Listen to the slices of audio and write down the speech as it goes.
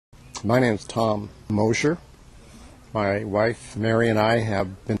My name is Tom Mosher. My wife Mary and I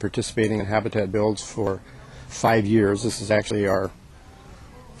have been participating in habitat builds for 5 years. This is actually our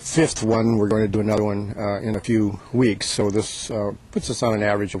fifth one. We're going to do another one in a few weeks, so this puts us on an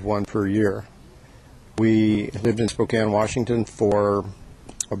average of one per year. We lived in Spokane, Washington for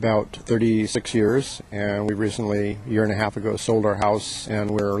about 36 years, and we recently, a year and a half ago, sold our house,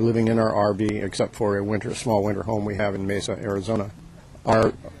 and we're living in our RV except for a small winter home we have in Mesa, Arizona.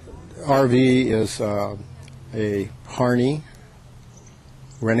 Our RV is a Harney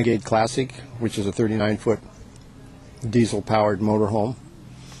Renegade Classic, which is a 39-foot diesel-powered motorhome.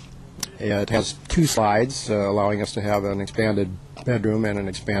 It has two slides, allowing us to have an expanded bedroom and an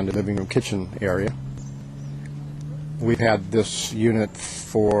expanded living room kitchen area. We've had this unit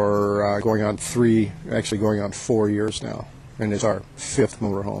for going on 4 years now, and it's our fifth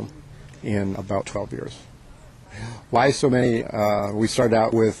motorhome in about 12 years. Why so many? We started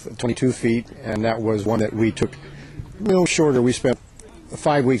out with 22 feet, and that was one that we took shorter. We spent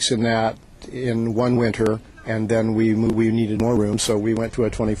 5 weeks in that in one winter, and then we needed more room, so we went to a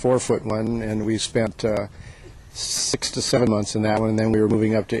 24-foot one, and we spent 6 to 7 months in that one, and then we were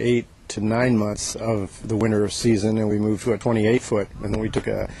moving up to 8 to 9 months of the winter season, and we moved to a 28-foot, and then we took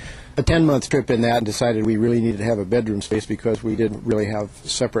a 10-month trip in that and decided we really needed to have a bedroom space because we didn't really have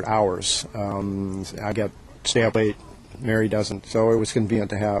separate hours. I get stay up late, Mary doesn't, so it was convenient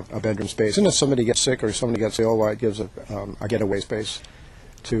to have a bedroom space. And if somebody gets sick or somebody gets ill, well, it gives a getaway space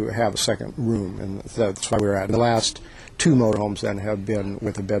to have a second room, and that's why we're at. The last two motorhomes then have been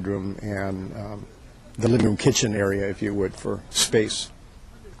with a bedroom and the living room kitchen area, if you would, for space.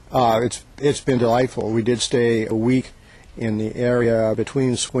 It's been delightful. We did stay a week in the area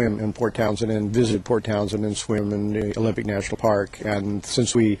between Swim and Port Townsend and visited Port Townsend and Swim in the Olympic National Park, and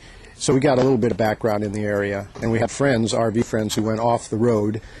so we got a little bit of background in the area, and we had friends, RV friends, who went off the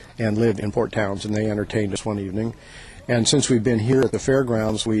road and lived in Port Townsend. They entertained us one evening. And since we've been here at the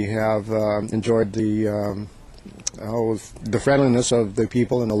fairgrounds, we have enjoyed the friendliness of the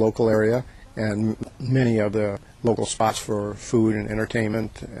people in the local area and many of the local spots for food and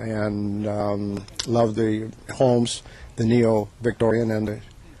entertainment, and love the homes, the neo-Victorian and the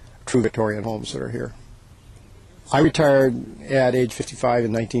true Victorian homes that are here. I retired at age 55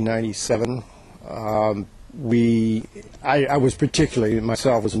 in 1997. I was particularly,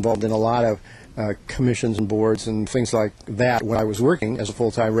 myself, was involved in a lot of commissions and boards and things like that when I was working as a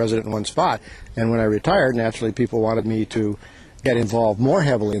full-time resident in one spot. And when I retired, naturally, people wanted me to get involved more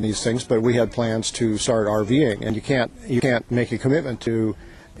heavily in these things, but we had plans to start RVing, and you can't make a commitment to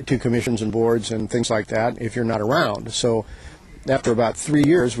commissions and boards and things like that if you're not around. So after about 3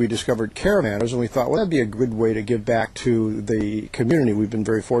 years, we discovered caravanners, and we thought, well, that'd be a good way to give back to the community. We've been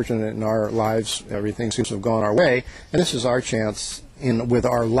very fortunate in our lives. Everything seems to have gone our way, and this is our chance with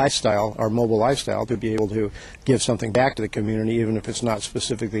our lifestyle, our mobile lifestyle, to be able to give something back to the community, even if it's not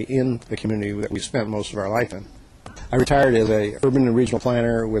specifically in the community that we spent most of our life in. I retired as an urban and regional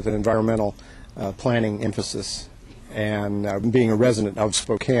planner with an environmental planning emphasis, and being a resident of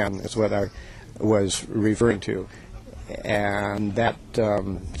Spokane is what I was referring to. And that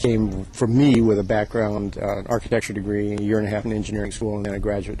came from me with a background, an architecture degree, a year and a half in engineering school, and then a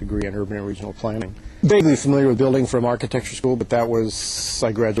graduate degree in urban and regional planning. Vaguely familiar with building from architecture school, but I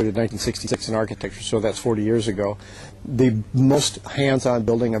graduated in 1966 in architecture, so that's 40 years ago. The most hands-on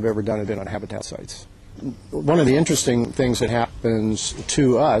building I've ever done has been on habitat sites. One of the interesting things that happens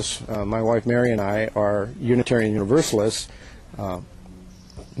to us, my wife Mary and I are Unitarian Universalists.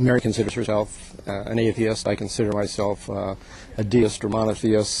 Mary considers herself an atheist. I consider myself a deist or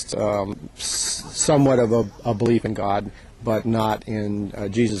monotheist, somewhat of a belief in God, but not in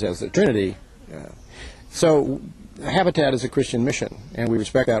Jesus as the Trinity. So Habitat is a Christian mission, and we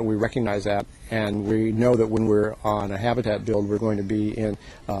respect that, we recognize that, and we know that when we're on a habitat build, we're going to be in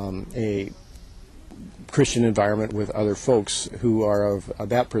a Christian environment with other folks who are of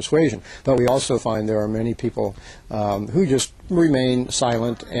that persuasion. But we also find there are many people who just remain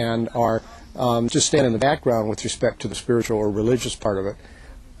silent and are just stand in the background with respect to the spiritual or religious part of it.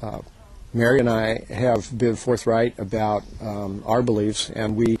 Mary and I have been forthright about our beliefs,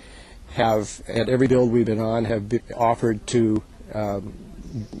 and we have, at every build we've been on, have offered to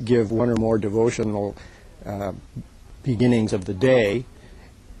give one or more devotional beginnings of the day.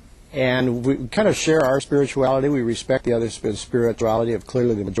 And we kind of share our spirituality. We respect the other spirituality of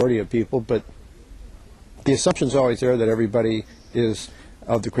clearly the majority of people, but the assumption is always there that everybody is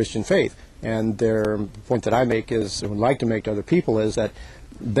of the Christian faith. And the point that I make is, and would like to make to other people, is that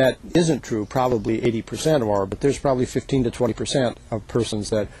that isn't true, probably 80% are, but there's probably 15 to 20% of persons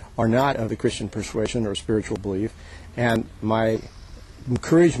that are not of the Christian persuasion or spiritual belief. And my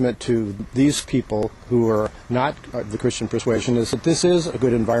encouragement to these people who are not the Christian persuasion is that this is a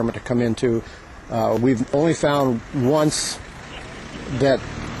good environment to come into. We've only found once that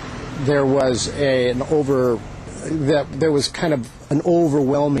there was there was kind of an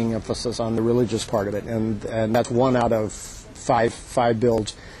overwhelming emphasis on the religious part of it, and that's one out of five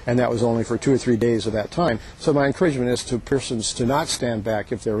builds, and that was only for 2 or 3 days of that time. So my encouragement is to persons to not stand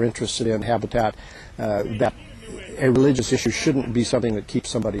back if they're interested in habitat, that a religious issue shouldn't be something that keeps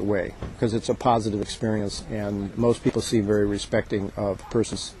somebody away, because it's a positive experience, and most people seem very respecting of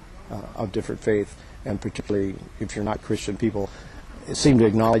persons of different faith, and particularly if you're not Christian, people seem to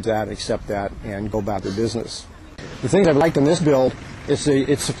acknowledge that, accept that, and go about their business. The things I've liked in this build,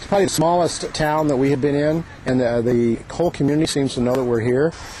 it's probably the smallest town that we have been in, and the whole community seems to know that we're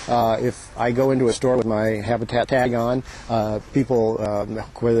here. If I go into a store with my Habitat tag on, people,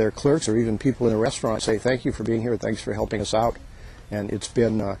 whether they're clerks or even people in a restaurant, say, "Thank you for being here, thanks for helping us out." And it's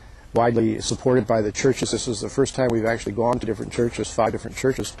been widely supported by the churches. This is the first time we've actually gone to different churches, 5 different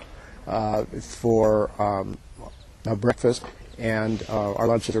churches, for a breakfast. And our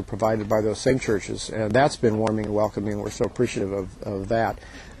lunches are provided by those same churches, and that's been warming and welcoming. We're so appreciative of that.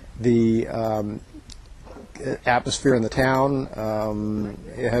 The atmosphere in the town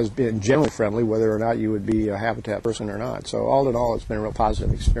has been generally friendly, whether or not you would be a Habitat person or not. So all in all, it's been a real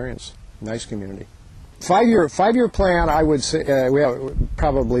positive experience. Nice community. Five-year plan, I would say,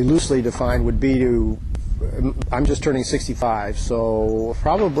 probably loosely defined, would be to, I'm just turning 65, so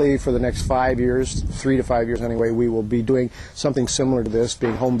probably for the next 5 years, 3 to 5 years anyway, we will be doing something similar to this,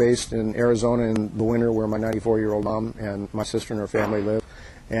 being home-based in Arizona in the winter, where my 94-year-old mom and my sister and her family live,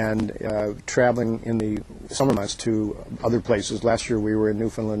 and traveling in the summer months to other places. Last year we were in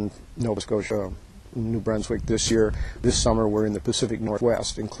Newfoundland, Nova Scotia, New Brunswick. This summer we're in the Pacific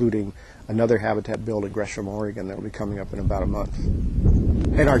Northwest, including another Habitat build in Gresham, Oregon, that will be coming up in about a month.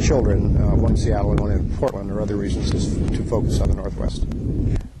 And our children, one in Seattle and one in Portland, or other reasons, is to focus on the Northwest.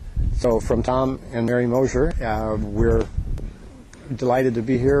 So from Tom and Mary Mosher, we're delighted to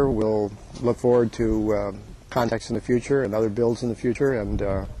be here. We'll look forward to contacts in the future and other builds in the future, and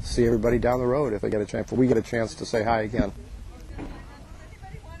see everybody down the road if we get a chance to say hi again.